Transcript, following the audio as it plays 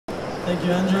Thank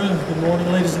you, Andrew. Good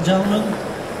morning, ladies and gentlemen.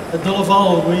 At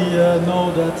DeLaval, we know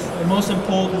that the most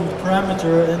important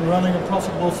parameter in running a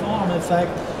profitable farm, in fact,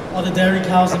 are the dairy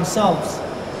cows themselves.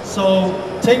 So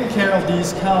taking care of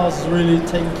these cows is really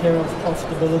taking care of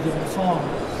profitability on the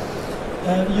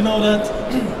farm. You know that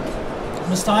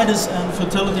mastitis and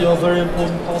fertility are very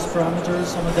important cost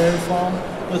parameters on a dairy farm,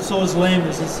 but so is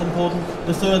lameness. It's important,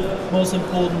 the third most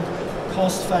important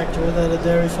cost factor that a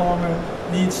dairy farmer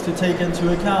needs to take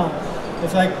into account. In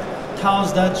fact,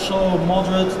 cows that show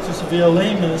moderate to severe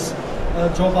lameness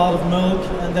drop out of milk,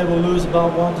 and they will lose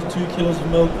about 1 to 2 kilos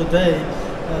of milk per day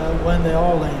when they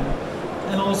are lame.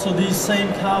 And also these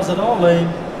same cows that are lame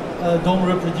don't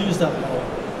reproduce that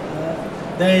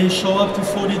well. They show up to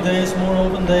 40 days, more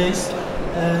open days,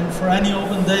 and for any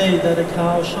open day that a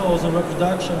cow shows in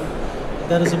reproduction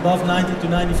that is above 90 to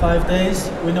 95 days,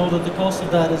 we know that the cost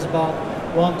of that is about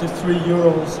 1 to 3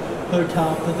 euros per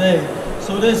cow per day.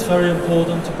 So it is very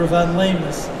important to prevent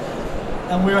lameness.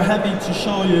 And we are happy to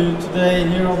show you today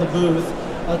here on the booth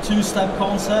a two-step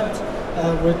concept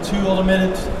with two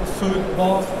automated food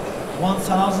bath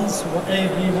 1000s,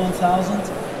 AFB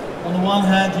 1000. On the one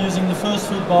hand, using the first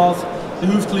food bath, the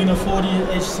hoof cleaner 40,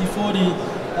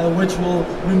 HC40, which will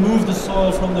remove the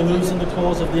soil from the hooves and the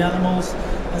claws of the animals.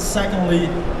 And secondly,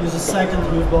 use a second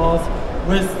hoof bath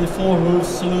with the 4-hoof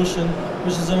solution,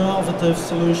 which is an innovative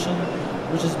solution,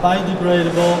 which is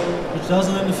biodegradable, which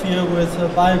doesn't interfere with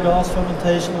biogas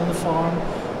fermentation on the farm,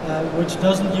 which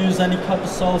doesn't use any copper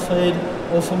sulfate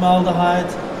or formaldehyde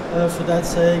for that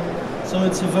sake. So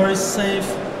it's a very safe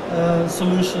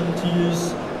solution to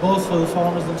use both for the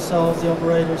farmers themselves, the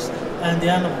operators, and the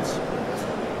animals.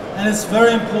 And it's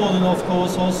very important, of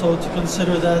course, also to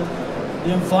consider that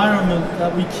the environment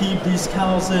that we keep these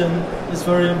cows in is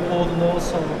very important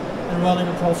also in running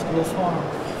a profitable farm.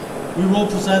 We will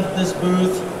present at this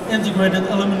booth integrated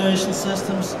illumination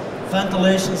systems,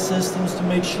 ventilation systems to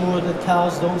make sure that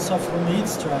cows don't suffer from heat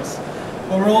stress.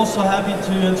 But we're also happy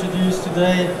to introduce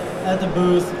today at the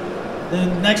booth the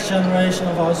next generation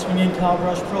of our swinging cow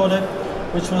brush product,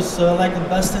 which was selected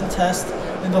best in test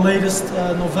in the latest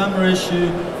November issue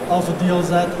of the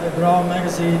DLZ Agrar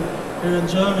magazine here in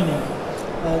Germany.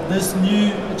 This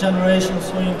new generation of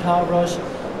swinging cow brush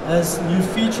has new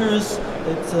features.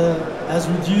 It has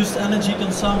reduced energy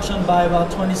consumption by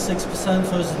about 26%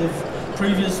 versus the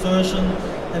previous version,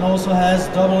 and also has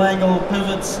double angle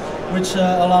pivots, which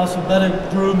allows for better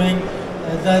grooming.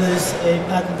 That is a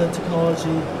patented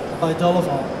technology by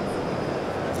DeLaval.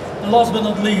 And last but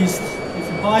not least,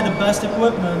 if you buy the best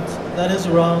equipment that is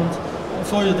around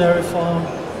for your dairy farm,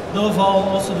 DeLaval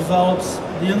also develops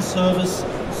the in-service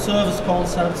service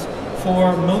concepts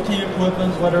for milking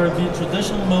equipment, whether it be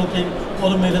traditional milking,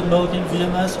 automated milking,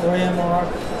 VMS or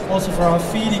AMR. Also for our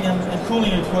feeding and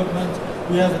cooling equipment,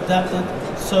 we have adapted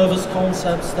service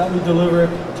concepts that we deliver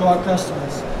to our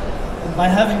customers. And by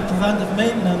having preventive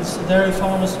maintenance, a dairy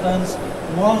farmer spends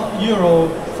 €1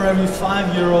 for every 5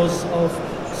 euros of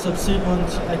subsequent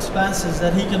expenses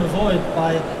that he can avoid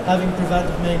by having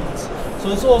preventive maintenance. So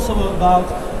it's also about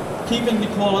keeping the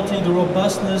quality, the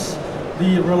robustness,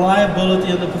 the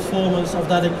reliability and the performance of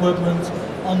that equipment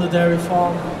on the dairy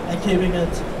farm and keeping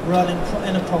it running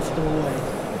in a profitable way.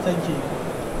 Thank you.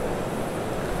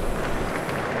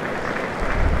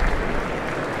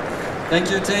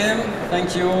 Thank you, Tim.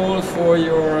 Thank you all for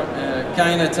your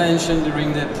kind attention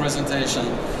during the presentation.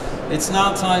 It's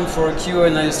now time for a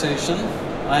Q&A session.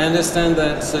 I understand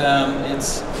that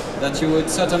that you would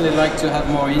certainly like to have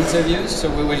more interviews, so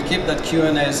we will keep that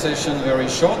Q&A session very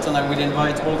short, and I will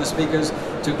invite all the speakers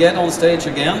to get on stage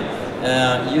again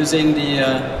using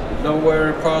the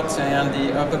lower part and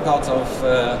the upper part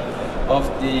of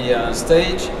the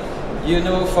stage. You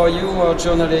know, for you, our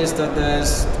journalists, that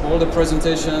all the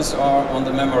presentations are on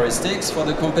the memory sticks. For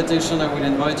the competition, I will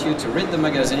invite you to read the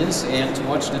magazines and to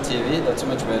watch the TV. That's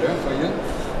much better for you.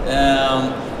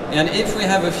 And if we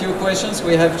have a few questions,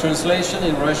 we have translation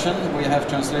in Russian, we have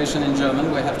translation in German,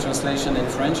 we have translation in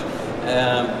French.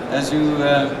 As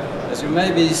you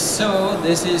maybe saw,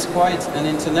 this is quite an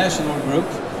international group.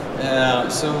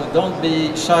 So don't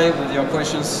be shy with your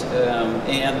questions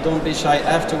and don't be shy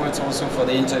afterwards also for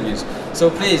the interviews. So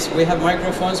please, we have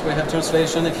microphones, we have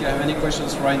translation if you have any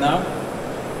questions right now.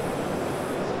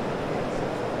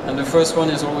 And the first one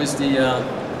is always the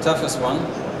toughest one,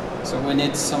 so we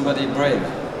need somebody brave.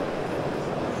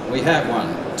 We have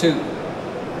one, two.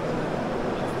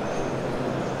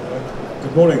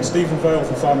 Good morning, Stephen Vale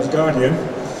from Farmers Guardian.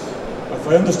 If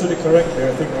I understood it correctly,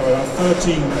 I think there are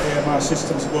 13 AMR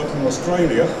systems working in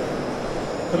Australia.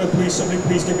 Could I please, somebody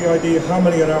please give me an idea how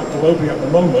many are out globally at the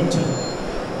moment,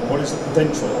 and what is the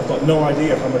potential? I've got no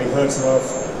idea how many herds there are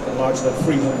larger than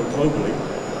 300 globally.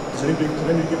 Can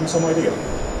anybody give me some idea?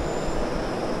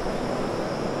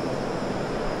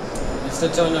 Mr.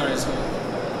 Turner is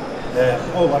here.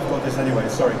 Oh, I've got this anyway,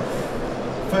 sorry.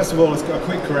 First of all, a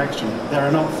quick correction. There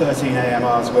are not 13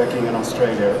 AMRs working in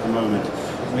Australia at the moment.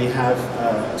 We have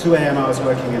 2 AMRs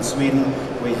working in Sweden.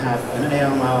 We have an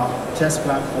AMR test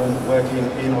platform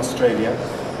working in Australia.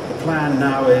 The plan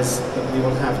now is that we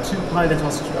will have two pilot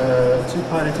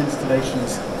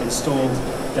installations installed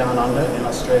down under in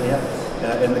Australia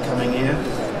in the coming year,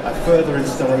 a further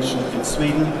installation in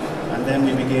Sweden, and then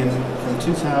we begin from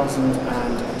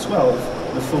 2012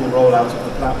 the full rollout of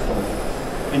the platform.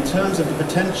 In terms of the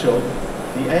potential,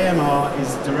 the AMR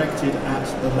is directed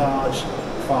at the large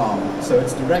farm, so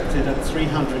it's directed at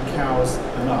 300 cows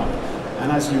and up.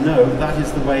 And as you know, that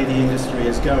is the way the industry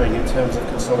is going in terms of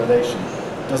consolidation.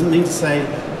 Doesn't mean to say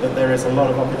that there is a lot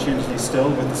of opportunity still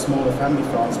with the smaller family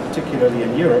farms, particularly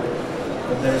in Europe,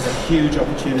 but there is a huge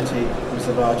opportunity with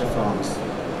the larger farms.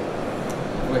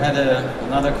 We had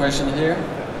another question here.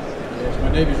 Yes, my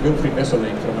name is Wilfried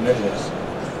Wesseling from the Netherlands.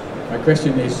 My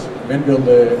question is, when will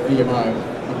the AMR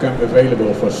become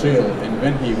available for sale, and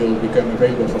when he will become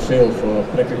available for sale for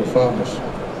practical farmers?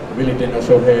 Will it then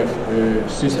also have a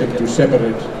system to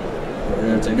separate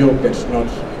milk that's not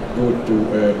good to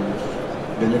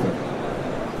deliver?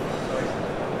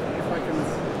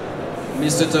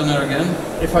 Mr. Turner again.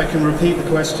 If I can repeat the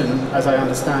question as I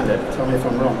understand it, tell me if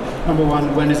I'm wrong. Number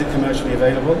one, when is it commercially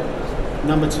available?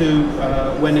 Number two,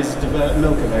 when is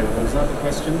milk available? Is that the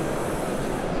question?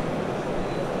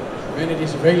 When it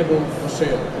is available for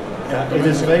sale. Yeah, it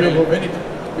is available. When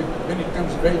it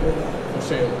comes available for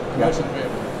sale, commercially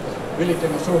available, will it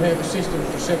then also have a system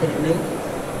to separate milk?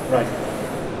 Right.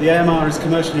 The AMR is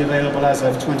commercially available as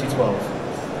of 2012.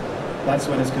 That's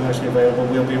when it's commercially available.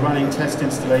 We'll be running test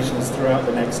installations throughout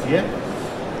the next year.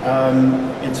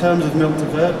 In terms of milk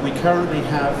divert, we currently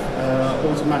have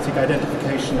automatic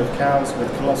identification of cows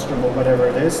with colostrum or whatever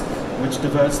it is, which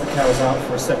diverts the cows out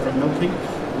for a separate milking.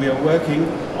 We are working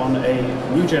on a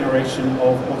new generation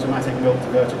of automatic milk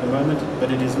divert at the moment,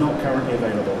 but it is not currently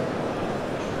available.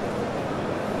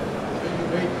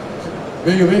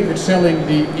 Will you wait with selling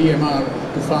the EMR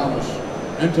to farmers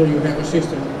until you have a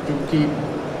system to keep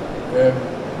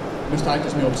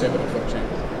mastitis milk separate, for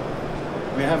example?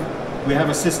 We have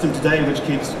a system today which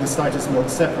keeps mastitis milk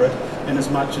separate in as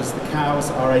much as the cows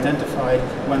are identified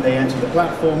when they enter the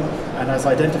platform, and as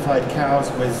identified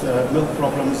cows with milk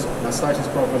problems, mastitis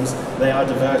problems, they are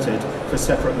diverted for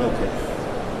separate milking.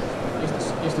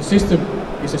 Is the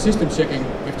system checking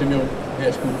if the milk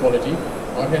has good quality,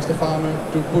 or has the farmer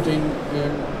to put in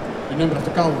the number of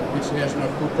the cow which has not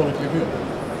good quality of milk?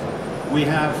 We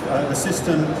have the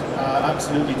system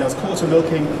absolutely does quarter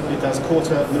milking, it does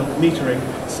quarter milk metering,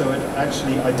 so it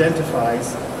actually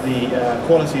identifies the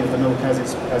quality of the milk as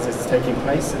it's taking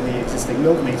place in the existing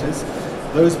milk meters.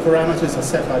 Those parameters are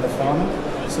set by the farmer,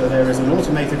 so there is an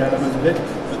automated element of it,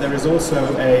 but there is also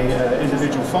a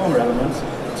individual farmer element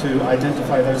to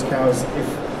identify those cows if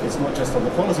it's not just on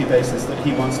the quality basis that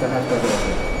he wants to have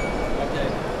diverted. Okay,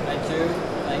 thank you.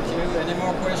 Thank you. Any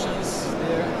more questions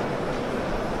there?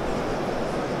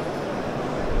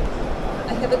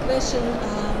 I have a question. I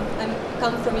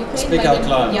come from Ukraine. Speak out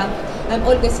loud. Yeah, I'm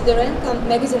Olga Sidorenko,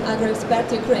 magazine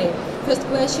Agro-Expert Ukraine. First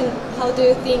question, how do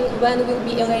you think when will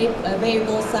be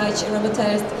available such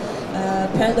robotized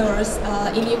peddlers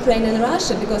in Ukraine and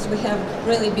Russia, because we have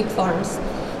really big farms?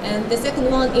 And the second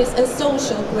one is a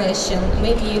social question,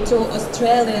 maybe to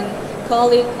Australian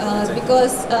colleague,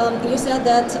 because you said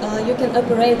that you can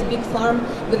operate a big farm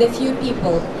with a few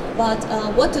people, but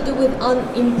what to do with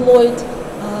unemployed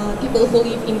people who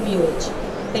live in village?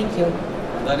 Thank you.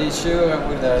 On that issue, I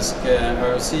would ask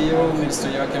our CEO, Mr.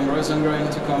 Joachim Rosengren,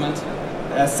 to comment.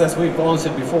 As we've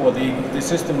answered before, the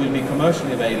system will be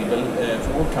commercially available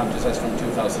for all countries as from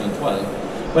 2012.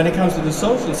 When it comes to the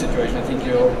social situation, I think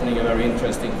you're opening a very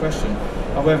interesting question.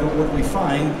 However, what we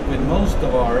find with most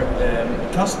of our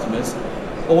customers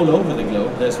all over the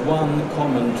globe, there's one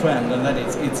common trend, and that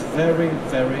is it's very,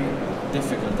 very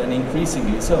difficult, and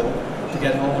increasingly so, to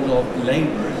get hold of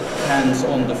labor hands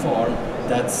on the farm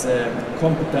that's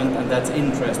competent and that's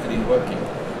interested in working.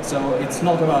 So it's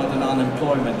not about an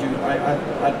unemployment.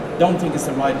 I don't think it's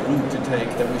the right route to take,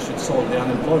 that we should solve the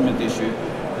unemployment issue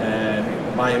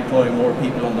by employing more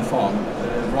people on the farm,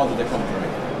 rather the contrary.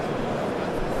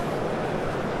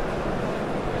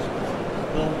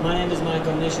 Well, my name is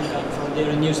Michael Nishnik. I'm from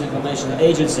Dairy News Information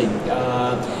Agency.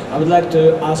 I would like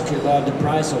to ask you about the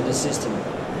price of the system.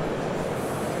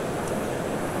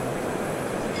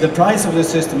 The price of the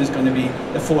system is going to be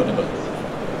affordable.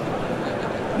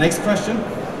 Next question.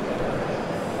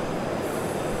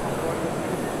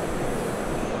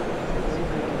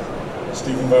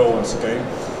 Stephen Vale once again.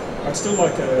 I'd still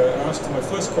like to ask my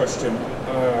first question.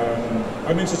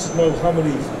 I'm interested to know how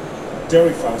many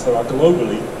dairy farms there are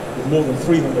globally with more than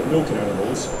 300 milking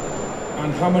animals,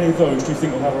 and how many of those do you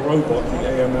think will have a robot,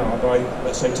 the AMR, by,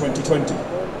 let's say, 2020?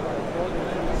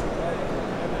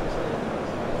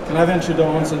 Can I venture to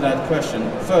answer that question?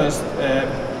 First,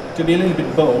 to be a little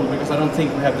bit bold, because I don't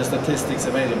think we have the statistics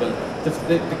available,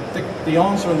 the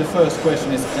answer on the first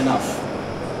question is enough.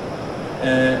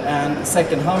 And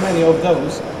second, how many of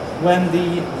those? When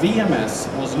the VMS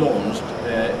was launched,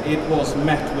 it was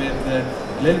met with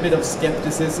a little bit of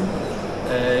skepticism.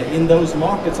 In those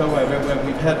markets, however, where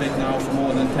we've had it now for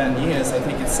more than 10 years, I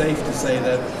think it's safe to say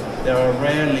that there are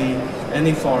rarely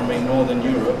any farm in Northern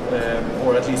Europe,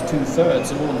 or at least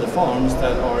 2/3 of all the farms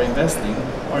that are investing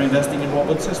in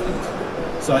robot systems.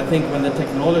 So I think when the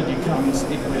technology comes,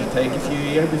 it will take a few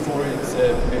years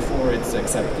before it's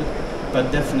accepted. But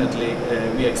definitely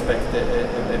we expect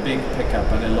a big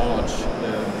pickup and a large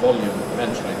volume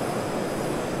eventually.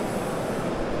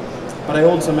 But I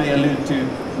also may allude to,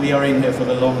 we are in here for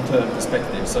the long-term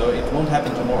perspective, so it won't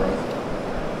happen tomorrow.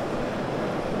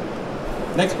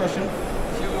 Next question.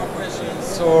 A few more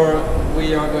questions, or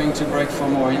we are going to break for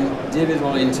more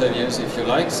individual interviews if you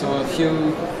like. So a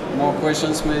few more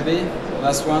questions maybe.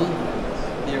 Last one.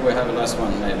 Here we have a last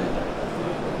one maybe.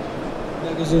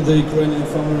 Because of the Ukrainian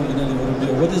farmer,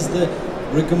 what is the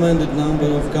recommended number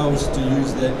of cows to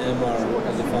use the MR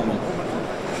as a farmer?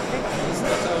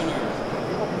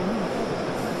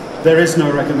 There is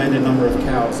no recommended number of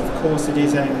cows. Of course, it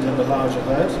is aimed at the larger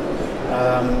herd.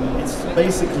 It's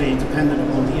basically dependent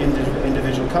upon the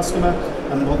individual customer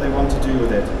and what they want to do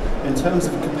with it. In terms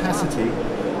of capacity,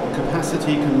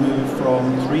 capacity can move from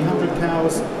 300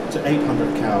 cows to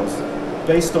 800 cows.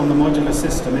 Based on the modular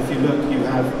system, if you look, you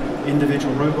have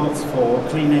individual robots for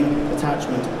cleaning,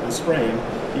 attachment and spraying.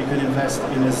 You can invest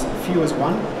in as few as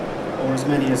one or as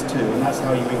many as two, and that's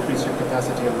how you increase your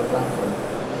capacity on the platform.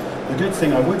 The good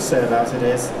thing I would say about it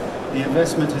is the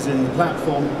investment is in the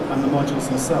platform and the modules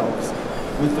themselves.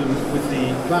 With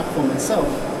the platform itself,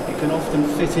 it can often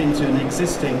fit into an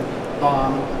existing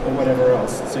barn or whatever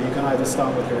else. So you can either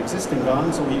start with your existing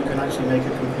barns, or you can actually make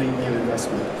a complete new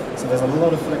investment. So there's a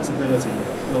lot of flexibility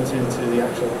built into the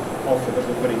actual offer that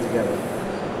we're putting together.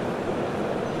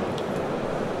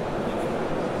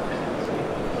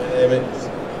 My name is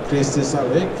Christer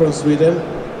Salvik from Sweden,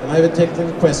 and I have a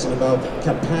technical question about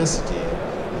capacity.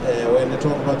 When we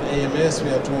talk about AMS, we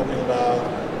are talking about,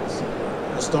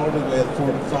 started with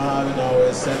 45, now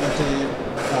is 70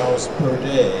 cows per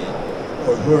day,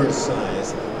 or herd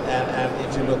size. And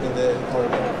if you look in the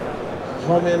article,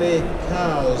 how many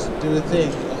cows do you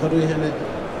think, how do you have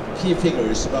key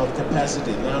figures about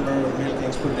capacity, number of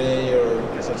milkings per day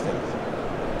or such things?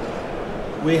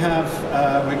 We have,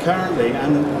 we're currently,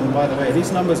 and by the way,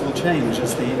 these numbers will change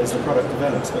as the product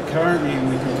develops, but currently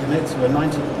we can commit to a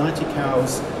 90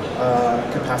 cows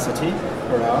capacity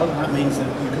per hour. That means that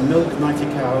you can milk 90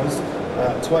 cows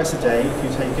twice a day. If you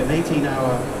take an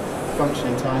 18-hour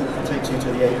functioning time, it takes you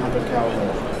to the 800 cow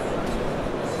herd.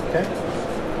 Okay?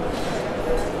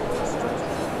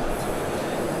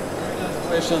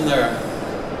 Question there.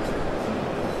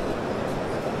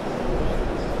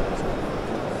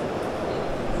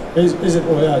 Is it?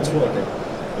 Oh yeah, it's working.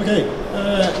 Okay,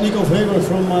 Nico Vreber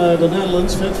from the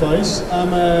Netherlands, Vetwijs.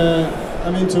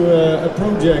 I'm into a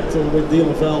project with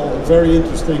DeLaval, a very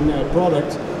interesting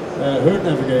product, Herd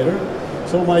Navigator.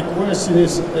 So my question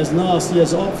is as nasty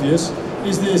as obvious: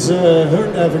 is this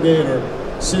Herd Navigator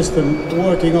system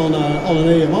working on an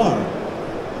AMR?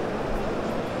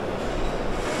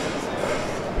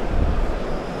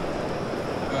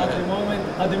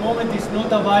 At the moment, it's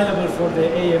not available for the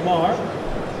AMR.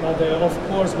 But of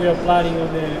course, we are planning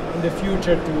in the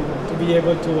future to be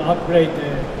able to upgrade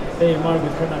the AMR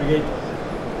with Herd Navigator.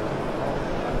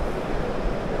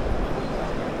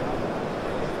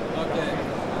 Okay,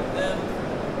 then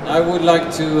I would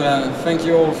like to thank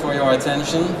you all for your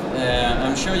attention.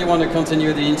 I'm sure you want to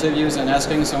continue the interviews and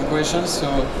asking some questions, so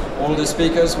all the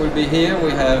speakers will be here.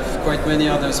 We have quite many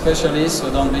other specialists, so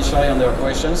don't be shy on their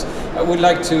questions. I would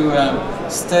like to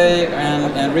stay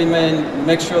and remain,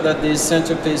 make sure that this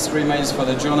centerpiece remains for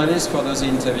the journalists for those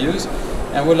interviews.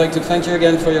 I would like to thank you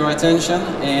again for your attention,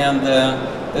 and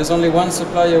there's only one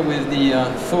supplier with the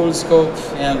full scope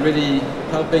and really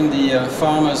helping the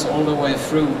farmers all the way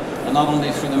through, and not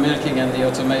only through the milking and the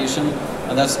automation,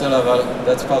 and that's DeLaval.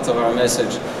 That's part of our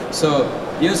message. So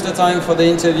use the time for the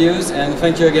interviews, and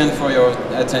thank you again for your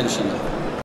attention.